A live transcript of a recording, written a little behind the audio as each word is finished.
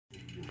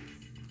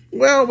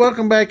Well,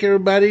 welcome back,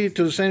 everybody,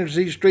 to the San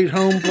Jose Street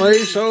home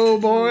place. Oh,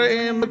 boy,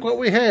 and look what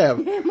we have.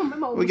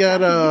 We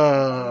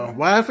got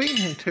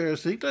Wifey and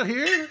Teresita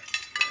here,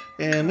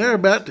 and they're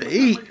about to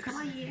eat.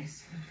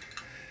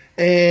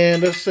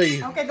 And let's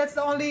see. Okay, that's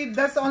the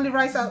only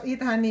rice I'll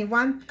eat, honey.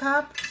 1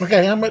 cup.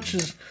 Okay, how much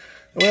is?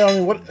 Well, I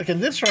mean, what? Okay,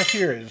 this right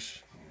here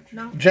is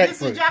jackfruit.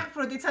 This is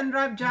jackfruit. It's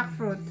unripe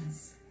jackfruit.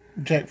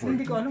 Jackfruit.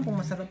 Hindi ko alam kung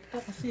masarap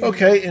to kasi.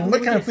 Okay, and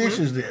what kind of fish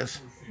is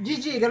this?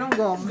 Gigi,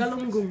 galunggong.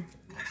 Galunggong.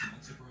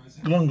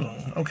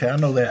 Galunggong. Okay, I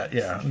know that.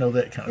 Yeah, I know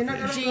that kind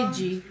of fish.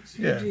 Gigi.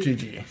 Yeah,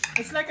 Gigi.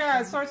 It's like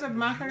a source of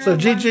mackerel. So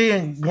Gigi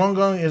and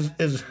galunggong is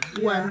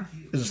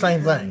the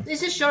same thing.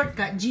 It's a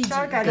shortcut, Gigi.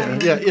 Shortcut.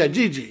 Yeah,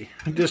 Gigi.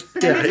 Just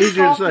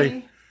easier to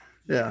say.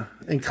 Yeah,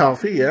 and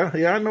coffee. Yeah,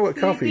 I know what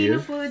coffee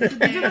is.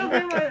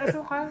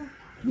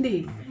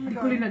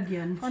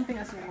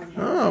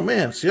 Oh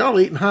man, so y'all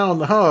eating high on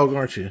the hog,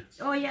 aren't you?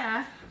 Oh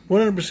yeah.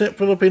 100%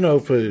 Filipino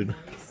food.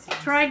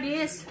 Try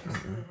this.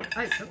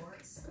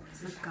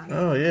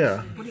 Oh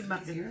yeah. Put it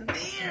back there.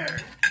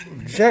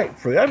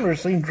 Jackfruit. I've never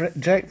seen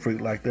jackfruit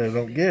like that. I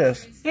don't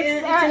guess.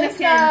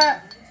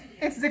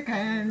 It's the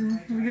can.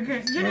 You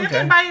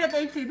can buy it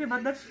at HEB,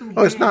 but that's too big.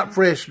 Oh, it's not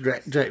fresh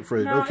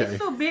jackfruit. No, Okay.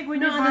 it's too big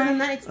when you buy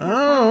it.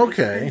 Oh,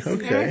 okay.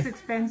 It's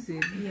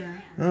expensive.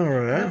 Yeah. All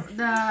right.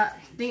 The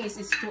thing is,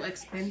 it's too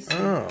expensive.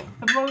 Oh.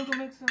 I'm going to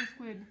make some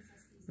squid.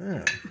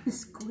 Yeah.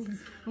 Squid.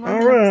 All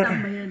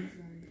right.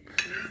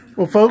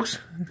 Well, folks,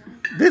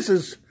 this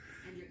is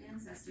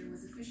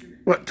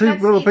what two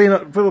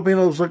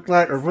Filipinos look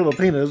like, or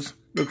Filipinas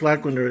look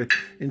like when they're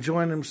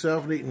enjoying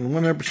themselves and eating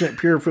 100%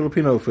 pure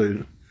Filipino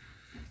food.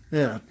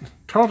 Yeah,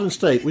 Tarleton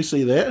State, we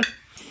see that.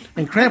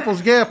 And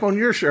Cramples Gap on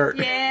your shirt.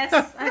 Yes,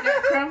 I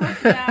got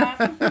Cramples Gap.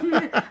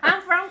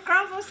 I'm from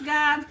Cramples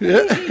Gap.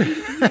 Yeah.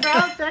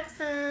 Proud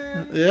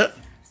Texan. Yeah.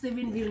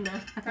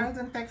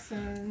 Tarleton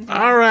Texan.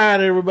 All right,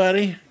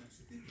 everybody.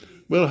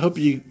 Well, I hope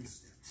you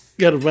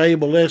got a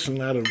valuable lesson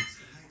out of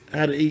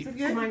how to eat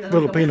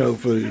Filipino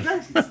food.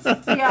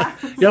 Yeah.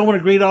 Y'all want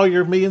to greet all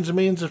your millions and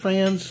millions of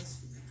fans?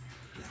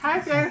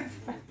 Hi, sir.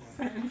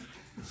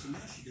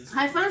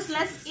 Hi, fans,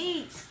 let's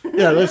eat.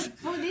 Yeah, let's.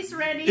 Food is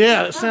ready.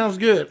 Yeah, it sounds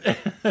good.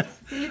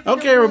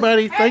 Okay,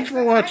 everybody. Thanks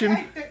for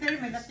watching.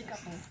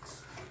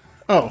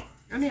 Oh.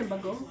 Now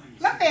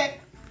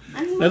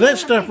that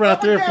stuff right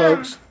there,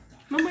 folks.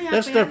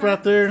 That stuff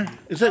right there.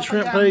 Is that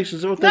shrimp paste?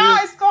 Is that what that is?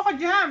 No, it's coco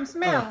jam.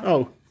 Smell.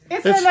 Oh.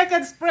 It's like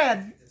a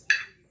spread.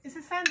 It's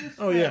a sandwich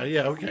spread. Oh,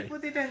 yeah, okay.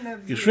 Put it in the...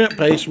 Your shrimp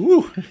paste.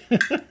 Woo.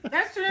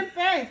 That's shrimp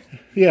paste.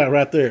 Yeah,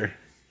 right there.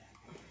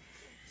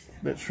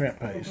 That's shrimp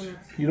paste.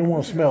 You don't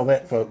want to smell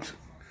that, folks.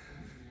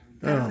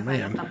 Oh,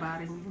 man.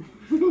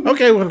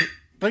 Okay, well,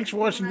 thanks for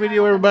watching the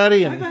video,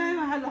 everybody. And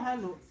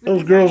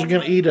those girls are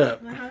going to eat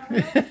up.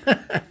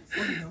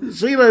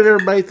 See you later,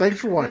 everybody. Thanks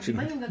for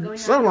watching.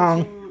 So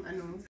long.